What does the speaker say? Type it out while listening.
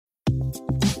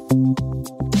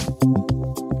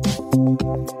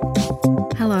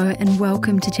Hello and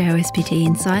welcome to JOSPT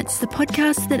Insights, the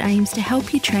podcast that aims to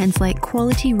help you translate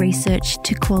quality research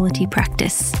to quality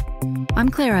practice. I'm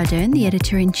Claire Ardern, the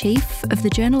Editor-in-Chief of the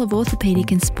Journal of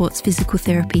Orthopaedic and Sports Physical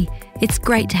Therapy. It's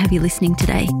great to have you listening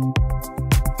today.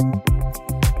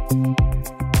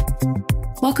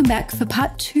 Welcome back for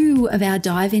part 2 of our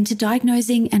dive into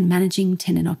diagnosing and managing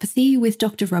tendinopathy with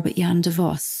Dr Robert-Jan de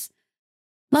Vos.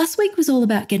 Last week was all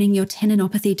about getting your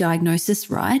tendinopathy diagnosis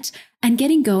right and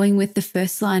getting going with the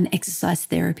first-line exercise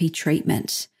therapy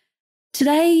treatment.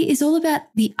 Today is all about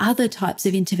the other types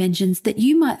of interventions that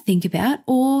you might think about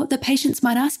or the patients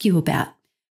might ask you about.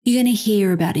 You're going to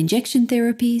hear about injection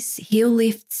therapies, heel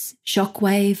lifts,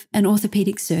 shockwave, and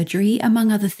orthopaedic surgery,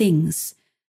 among other things.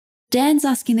 Dan's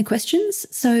asking the questions,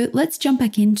 so let's jump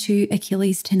back into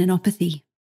Achilles tendinopathy.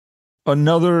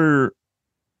 Another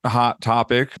hot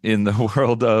topic in the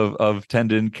world of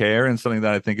tendon care, and something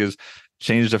that I think has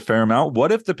changed a fair amount.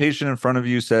 What if the patient in front of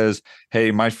you says, hey,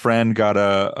 my friend got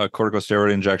a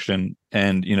corticosteroid injection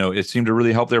and, it seemed to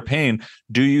really help their pain.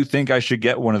 Do you think I should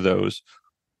get one of those?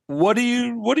 What do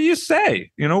you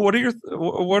say? What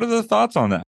are the thoughts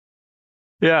on that?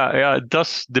 Yeah, it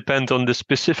does depend on the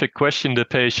specific question the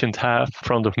patient has in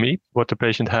front of me, what the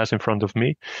patient has in front of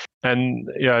me. And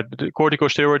the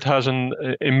corticosteroid has an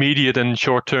immediate and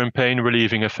short-term pain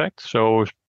relieving effect, so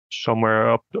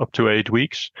somewhere up to 8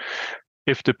 weeks.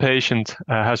 If the patient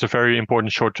has a very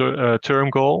important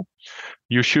short-term goal,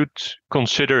 you should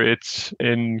consider it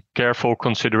in careful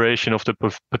consideration of the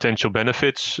potential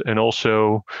benefits and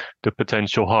also the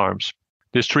potential harms.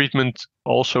 This treatment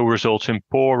also results in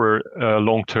poorer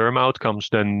long-term outcomes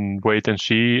than wait and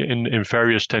see in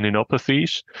various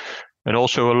tendinopathies. And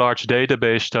also a large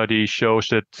database study shows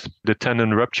that the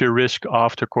tendon rupture risk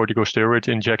after corticosteroid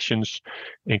injections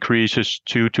increases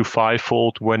 2 to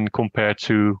 5-fold when compared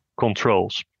to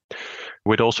controls,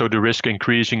 with also the risk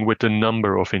increasing with the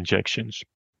number of injections.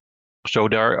 So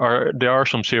there are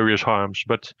some serious harms,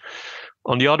 but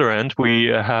on the other hand, we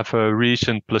have a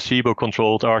recent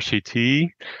placebo-controlled RCT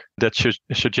that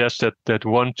suggests that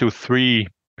 1 to 3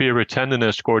 period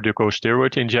tendinous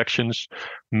corticosteroid injections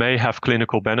may have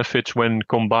clinical benefits when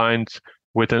combined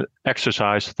with an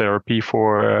exercise therapy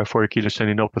for Achilles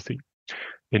tendinopathy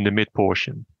in the mid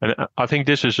portion. And I think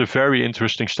this is a very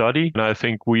interesting study, and I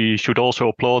think we should also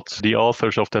applaud the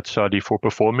authors of that study for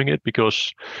performing it,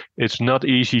 because it's not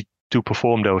easy to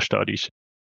perform those studies.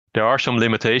 There are some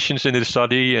limitations in the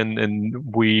study,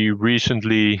 and we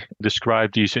recently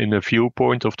described these in the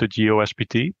viewpoint of the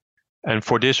JOSPT. And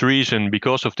for this reason,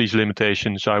 because of these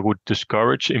limitations, I would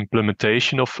discourage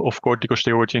implementation of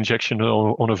corticosteroid injection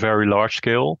on a very large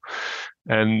scale.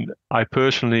 And I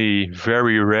personally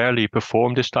very rarely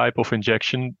perform this type of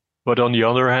injection. But on the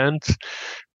other hand,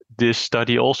 this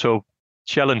study also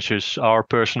challenges our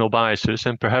personal biases,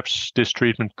 and perhaps this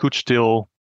treatment could still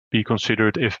be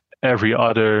considered if every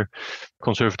other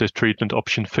conservative treatment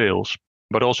option fails.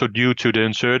 But also due to the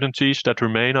uncertainties that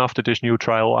remain after this new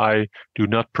trial, I do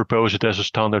not propose it as a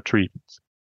standard treatment.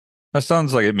 That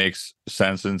sounds like it makes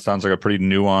sense, and sounds like a pretty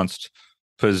nuanced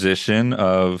position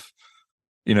of,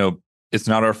 it's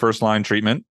not our first line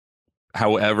treatment.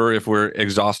 However, if we're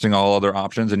exhausting all other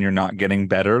options and you're not getting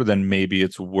better, then maybe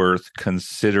it's worth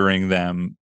considering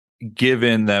them,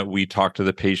 given that we talk to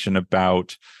the patient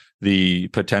about the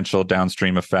potential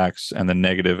downstream effects and the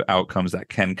negative outcomes that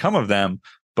can come of them.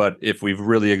 But if we've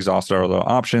really exhausted our other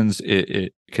options,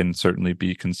 it can certainly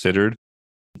be considered.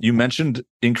 You mentioned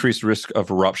increased risk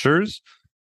of ruptures.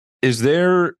 Is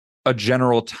there a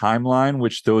general timeline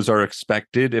which those are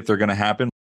expected if they're going to happen?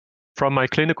 From my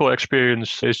clinical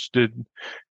experience, is the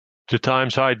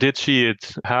times I did see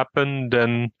it happen,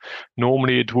 then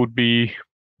normally it would be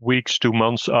weeks to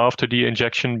months after the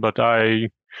injection, but I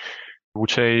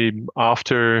would say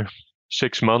after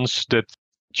 6 months that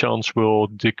chance will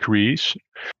decrease.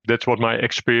 That's what my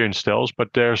experience tells, but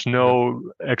there's no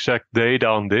exact data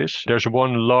on this. There's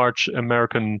one large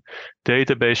American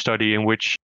database study in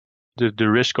which the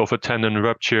risk of a tendon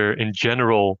rupture in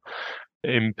general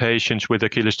in patients with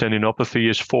Achilles tendinopathy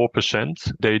is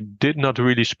 4%. They did not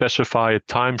really specify a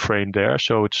time frame there,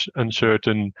 so it's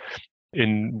uncertain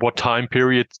in what time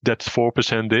period that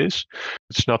 4% is.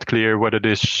 It's not clear whether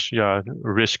this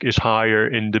risk is higher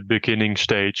in the beginning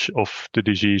stage of the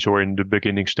disease or in the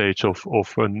beginning stage of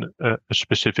a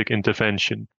specific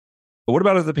intervention. What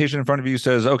about if the patient in front of you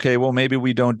says, okay, well, maybe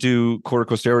we don't do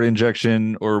corticosteroid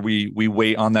injection, or we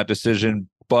wait on that decision,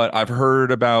 but I've heard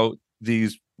about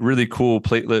these really cool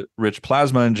platelet-rich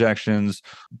plasma injections.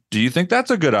 Do you think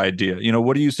that's a good idea?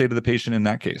 What do you say to the patient in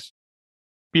that case?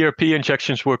 PRP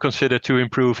injections were considered to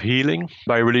improve healing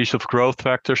by release of growth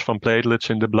factors from platelets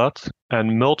in the blood,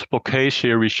 and multiple case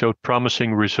series showed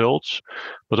promising results.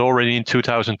 But already in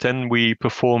 2010, we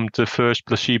performed the first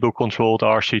placebo-controlled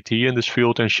RCT in this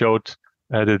field and showed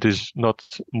that it is not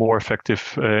more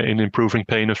effective in improving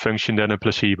pain and function than a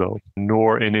placebo,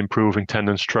 nor in improving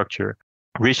tendon structure.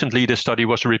 Recently, the study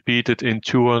was repeated in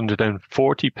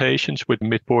 240 patients with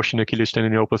mid-portion Achilles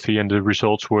tendinopathy, and the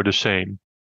results were the same.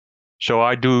 So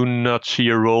I do not see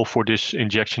a role for this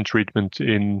injection treatment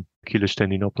in Achilles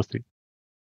tendinopathy.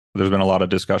 There's been a lot of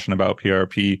discussion about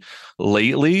PRP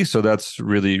lately, so that's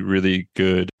really, really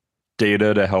good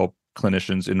data to help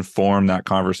clinicians inform that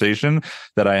conversation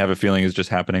that I have a feeling is just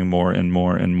happening more and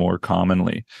more and more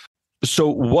commonly. So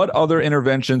what other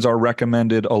interventions are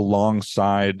recommended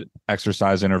alongside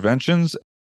exercise interventions?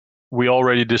 We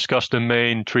already discussed the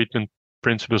main treatment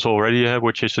principles already,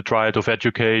 which is the triad of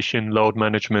education, load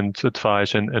management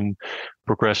advice, and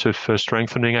progressive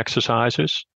strengthening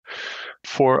exercises.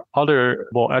 For other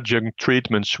adjunct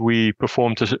treatments, we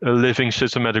performed a living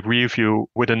systematic review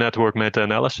with a network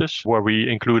meta-analysis where we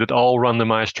included all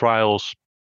randomized trials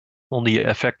on the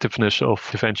effectiveness of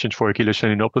interventions for Achilles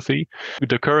tendinopathy.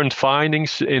 The current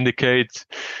findings indicate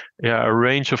a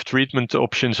range of treatment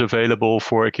options available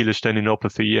for Achilles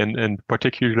tendinopathy, and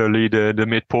particularly the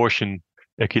mid-portion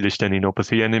Achilles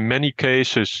tendinopathy. And in many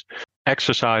cases,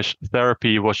 exercise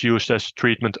therapy was used as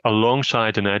treatment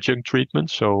alongside an adjunct treatment.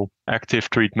 So active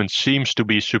treatment seems to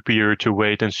be superior to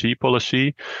wait and see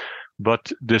policy.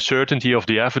 But the certainty of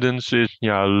the evidence is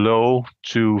low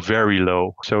to very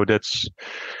low. So that's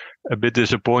a bit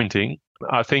disappointing.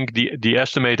 I think the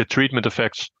estimated treatment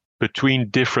effects between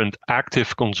different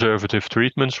active conservative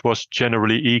treatments was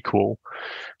generally equal.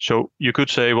 So you could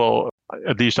say, well,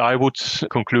 at least I would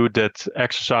conclude that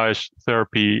exercise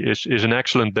therapy is an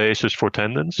excellent basis for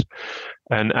tendons,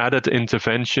 and added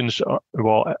interventions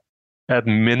add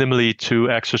minimally to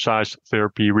exercise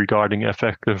therapy regarding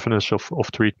effectiveness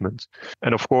of treatment.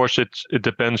 And of course, it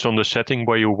depends on the setting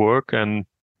where you work,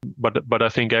 but I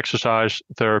think exercise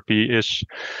therapy is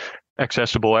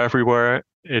accessible everywhere.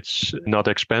 It's not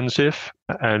expensive,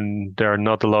 and there are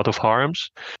not a lot of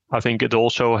harms. I think it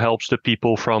also helps the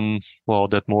people from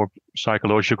that more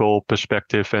psychological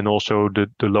perspective, and also the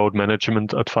load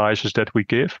management advices that we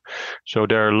give. So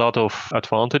there are a lot of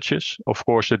advantages. Of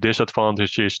course, the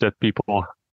disadvantage is that people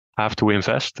have to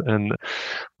invest and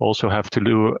also have to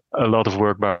do a lot of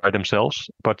work by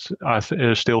themselves. But I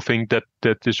still think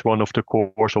that is one of the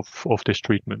cores of this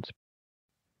treatment.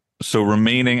 So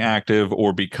remaining active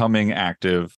or becoming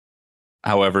active,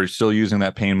 however, still using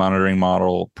that pain monitoring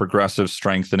model, progressive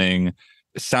strengthening.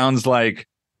 It sounds like,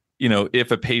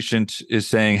 if a patient is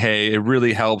saying, hey, it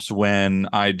really helps when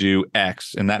I do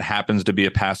X, and that happens to be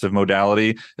a passive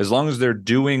modality, as long as they're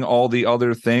doing all the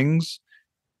other things,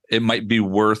 it might be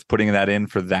worth putting that in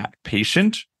for that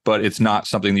patient, but it's not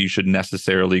something that you should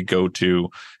necessarily go to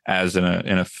as an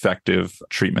effective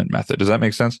treatment method. Does that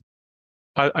make sense?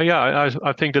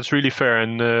 I think that's really fair.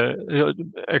 And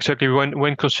exactly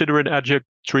when considering adjunct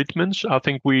treatments, I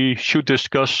think we should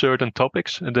discuss certain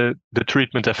topics, the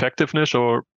treatment effectiveness,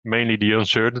 or mainly the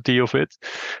uncertainty of it,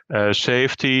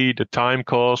 safety, the time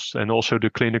cost, and also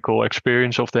the clinical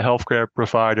experience of the healthcare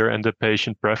provider and the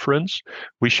patient preference.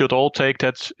 We should all take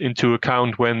that into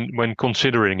account when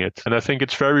considering it. And I think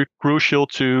it's very crucial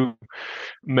to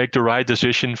make the right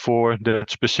decision for the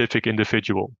specific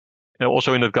individual. And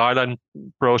also in the guideline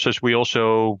process, we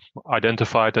also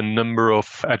identified a number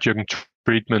of adjunct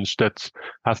treatments that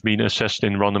have been assessed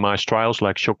in randomized trials,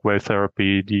 like shockwave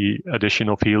therapy, the addition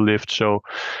of heel lift. So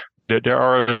there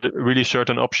are really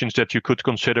certain options that you could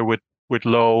consider with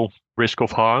low risk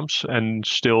of harms, and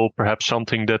still perhaps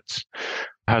something that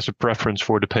has a preference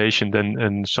for the patient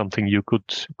and something you could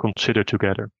consider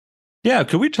together. Yeah,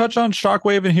 could we touch on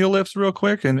shockwave and heel lifts real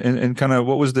quick, and kind of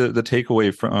what was the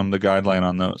takeaway from the guideline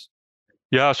on those?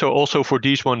 Yeah, so also for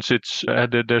these ones, it's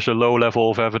there's a low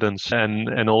level of evidence,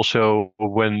 and also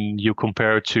when you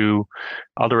compare it to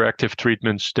other active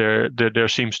treatments, there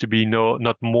seems to be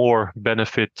not more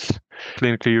benefit,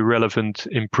 clinically relevant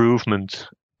improvement.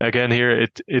 Again, here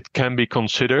it can be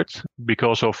considered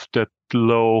because of that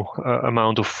low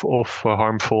amount of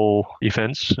harmful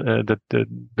events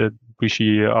that we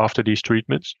see after these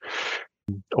treatments.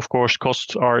 Of course,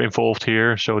 costs are involved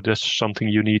here, so that's something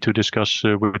you need to discuss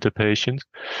with the patient.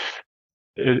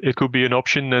 It could be an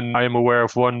option, and I am aware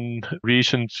of one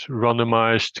recent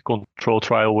randomized control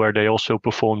trial where they also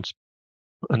performed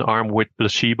an arm with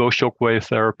placebo shockwave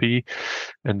therapy,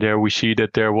 and there we see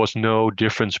that there was no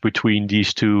difference between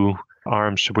these two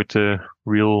arms with the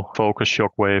real focus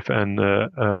shockwave and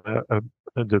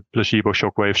the placebo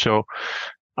shockwave. So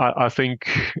I think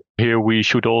here we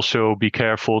should also be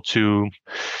careful to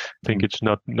think it's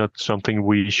not something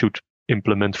we should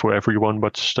implement for everyone,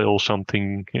 but still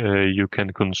something you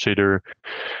can consider,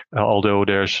 although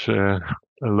there's a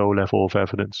low level of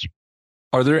evidence.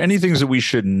 Are there any things that we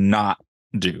should not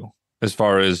do as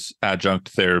far as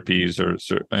adjunct therapies or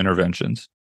interventions?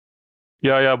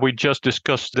 Yeah, we just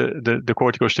discussed the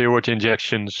corticosteroid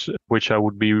injections, which I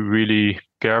would be really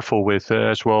careful with,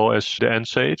 as well as the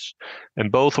NSAIDs.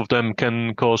 And both of them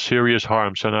can cause serious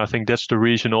harms. And I think that's the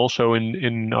reason also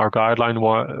in our guideline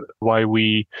why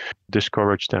we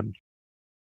discourage them.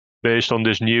 Based on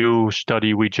this new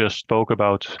study we just spoke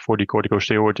about for the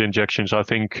corticosteroid injections, I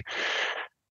think,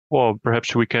 well,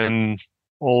 perhaps we can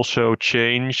also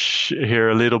change here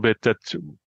a little bit that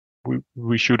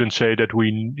we shouldn't say that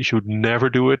we should never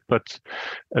do it, but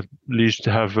at least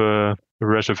have a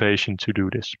reservation to do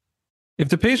this. If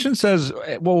the patient says,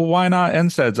 well, why not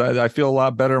NSAIDs? I feel a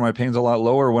lot better. My pain's a lot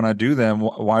lower when I do them.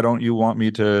 Why don't you want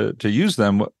me to use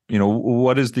them? You know,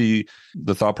 what is the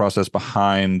thought process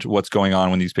behind what's going on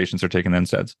when these patients are taking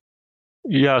NSAIDs?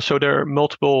 Yeah, so there are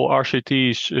multiple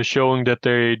RCTs showing that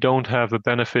they don't have a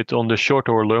benefit on the short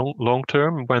or long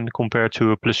term when compared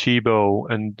to a placebo.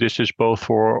 And this is both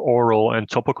for oral and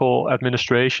topical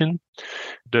administration.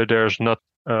 There's not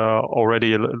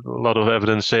already a lot of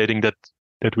evidence stating that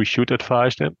we should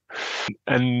advise them.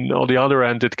 And on the other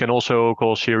end, it can also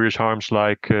cause serious harms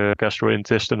like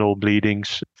gastrointestinal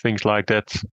bleedings, things like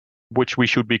that, which we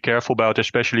should be careful about,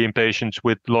 especially in patients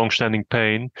with long-standing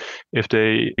pain. If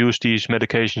they use these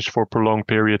medications for prolonged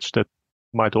periods, that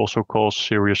might also cause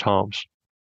serious harms.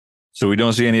 So we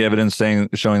don't see any evidence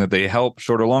showing that they help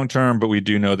short or long term, but we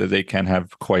do know that they can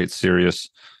have quite serious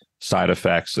side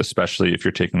effects, especially if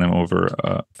you're taking them over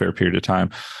a fair period of time.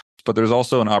 But there's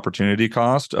also an opportunity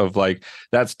cost of like,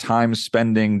 that's time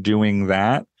spending doing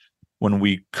that when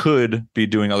we could be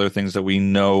doing other things that we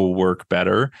know work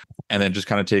better. And then just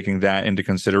kind of taking that into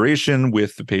consideration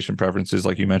with the patient preferences,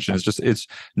 like you mentioned, it's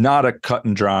not a cut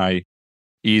and dry,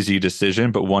 easy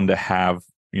decision, but one to have,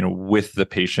 you know, with the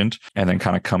patient and then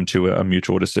kind of come to a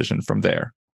mutual decision from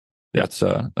there. That's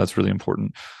really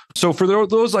important. So for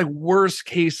those like worst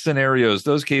case scenarios,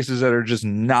 those cases that are just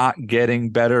not getting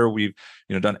better, we've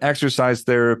done exercise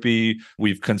therapy,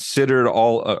 we've considered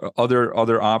all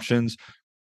other options.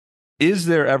 Is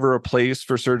there ever a place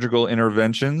for surgical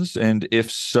interventions? And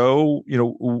if so,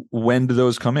 when do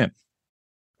those come in?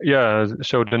 Yeah,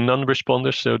 so the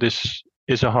non-responders, so this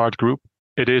is a hard group.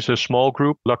 It is a small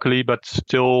group, luckily, but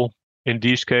still in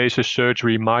these cases,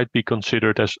 surgery might be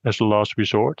considered as a last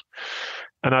resort.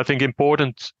 And I think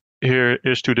important here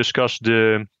is to discuss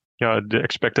the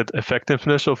expected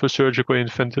effectiveness of a surgical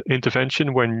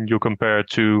intervention when you compare it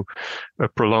to a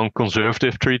prolonged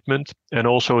conservative treatment. And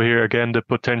also here again, the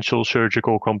potential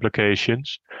surgical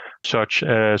complications, such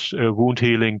as wound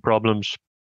healing problems,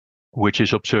 which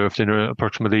is observed in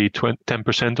approximately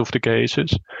 10% of the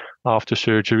cases after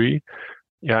surgery.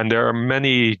 Yeah, and there are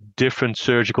many different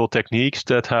surgical techniques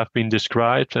that have been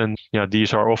described, and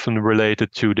these are often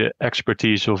related to the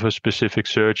expertise of a specific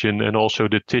surgeon and also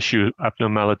the tissue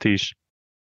abnormalities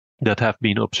that have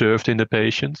been observed in the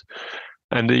patient.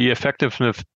 And the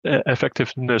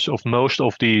effectiveness of most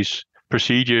of these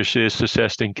procedures is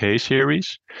assessed in case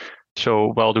series.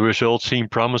 So while the results seem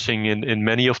promising in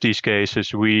many of these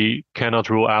cases, we cannot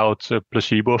rule out a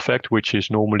placebo effect, which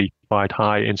is normally quite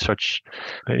high in such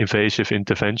invasive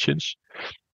interventions.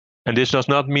 And this does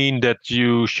not mean that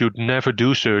you should never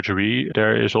do surgery.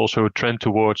 There is also a trend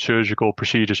towards surgical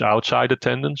procedures outside the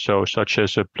tendon, so such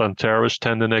as a plantaris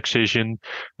tendon excision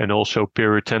and also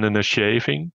peritendinous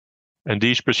shaving. And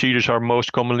these procedures are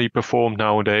most commonly performed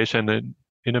nowadays, and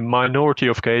in a minority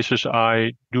of cases,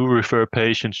 I do refer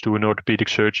patients to an orthopedic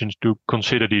surgeon to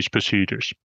consider these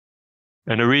procedures.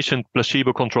 And a recent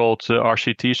placebo-controlled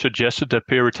RCT suggested that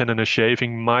peritendinous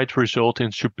shaving might result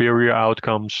in superior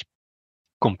outcomes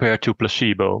compared to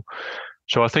placebo.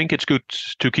 So I think it's good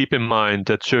to keep in mind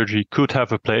that surgery could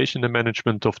have a place in the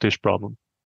management of this problem.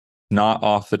 Not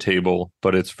off the table,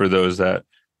 but it's for those that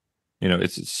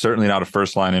it's certainly not a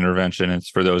first-line intervention. It's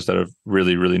for those that are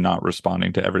really, really not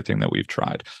responding to everything that we've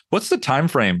tried. What's the time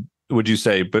frame, would you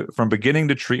say, but from beginning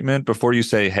to treatment before you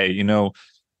say, hey,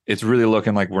 it's really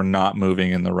looking like we're not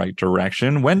moving in the right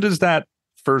direction? When does that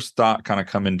first thought kind of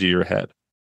come into your head?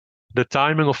 The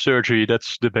timing of surgery,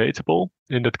 that's debatable.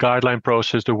 In the guideline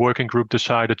process, the working group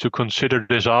decided to consider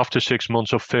this after 6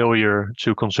 months of failure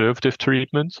to conservative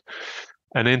treatment.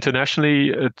 And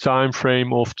internationally, a time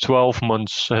frame of 12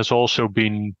 months has also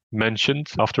been mentioned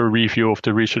after a review of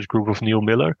the research group of Neil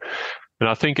Miller. And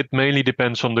I think it mainly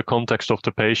depends on the context of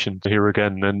the patient here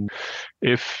again. And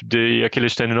if the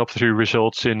Achilles tendinopathy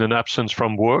results in an absence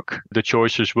from work, the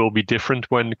choices will be different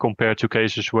when compared to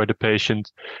cases where the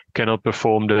patient cannot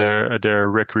perform their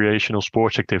recreational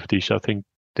sports activities. I think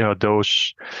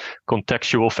those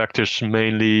contextual factors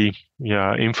mainly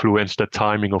influence the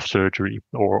timing of surgery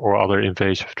or other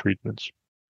invasive treatments.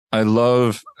 I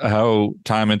love how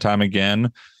time and time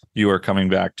again you are coming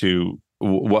back to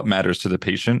what matters to the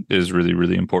patient is really,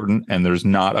 really important. And there's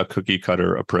not a cookie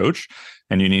cutter approach.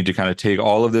 And you need to kind of take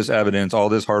all of this evidence, all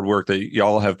this hard work that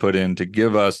y'all have put in to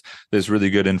give us this really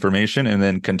good information and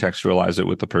then contextualize it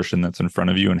with the person that's in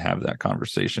front of you and have that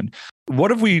conversation.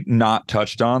 What have we not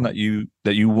touched on that you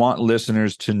want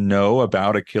listeners to know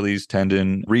about Achilles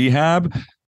tendon rehab?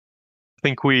 I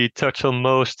think we touch on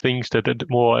most things that at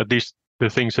least the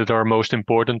things that are most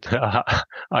important.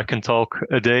 I can talk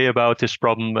a day about this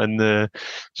problem, and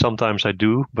sometimes I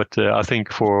do. But I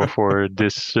think for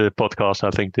this podcast,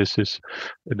 I think this is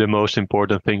the most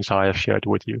important things I have shared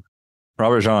with you.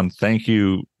 Robert-Jan, thank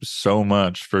you so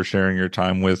much for sharing your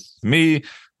time with me,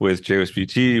 with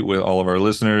JOSPT, with all of our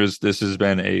listeners. This has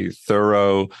been a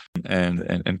thorough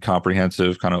and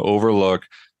comprehensive kind of overlook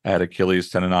at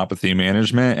Achilles tendinopathy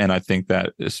management. And I think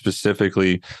that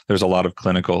specifically, there's a lot of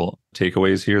clinical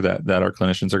takeaways here that our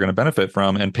clinicians are going to benefit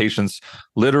from and patients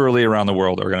literally around the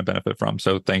world are going to benefit from.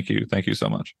 So thank you. Thank you so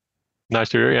much. Nice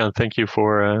to hear you. And thank you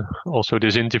for also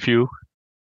this interview.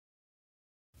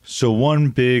 So one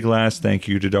big last thank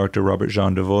you to Dr.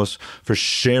 Robert-Jan de Vos for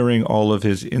sharing all of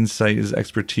his insight, his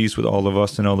expertise with all of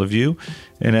us and all of you.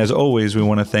 And as always, we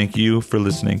want to thank you for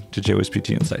listening to JOSPT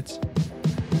Insights.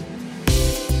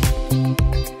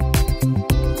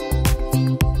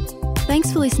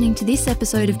 Thanks for listening to this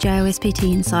episode of JOSPT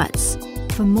Insights.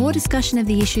 For more discussion of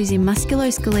the issues in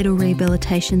musculoskeletal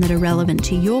rehabilitation that are relevant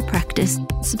to your practice,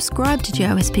 subscribe to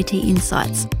JOSPT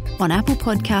Insights on Apple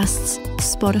Podcasts,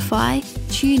 Spotify,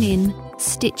 TuneIn,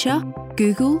 Stitcher,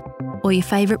 Google, or your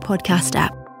favourite podcast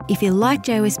app. If you like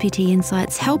JOSPT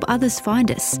Insights, help others find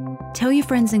us. Tell your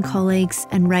friends and colleagues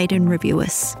and rate and review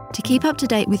us. To keep up to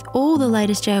date with all the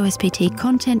latest JOSPT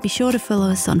content, be sure to follow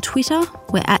us on Twitter,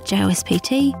 we're at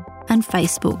JOSPT, and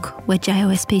Facebook, we're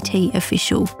JOSPT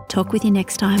Official. Talk with you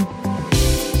next time.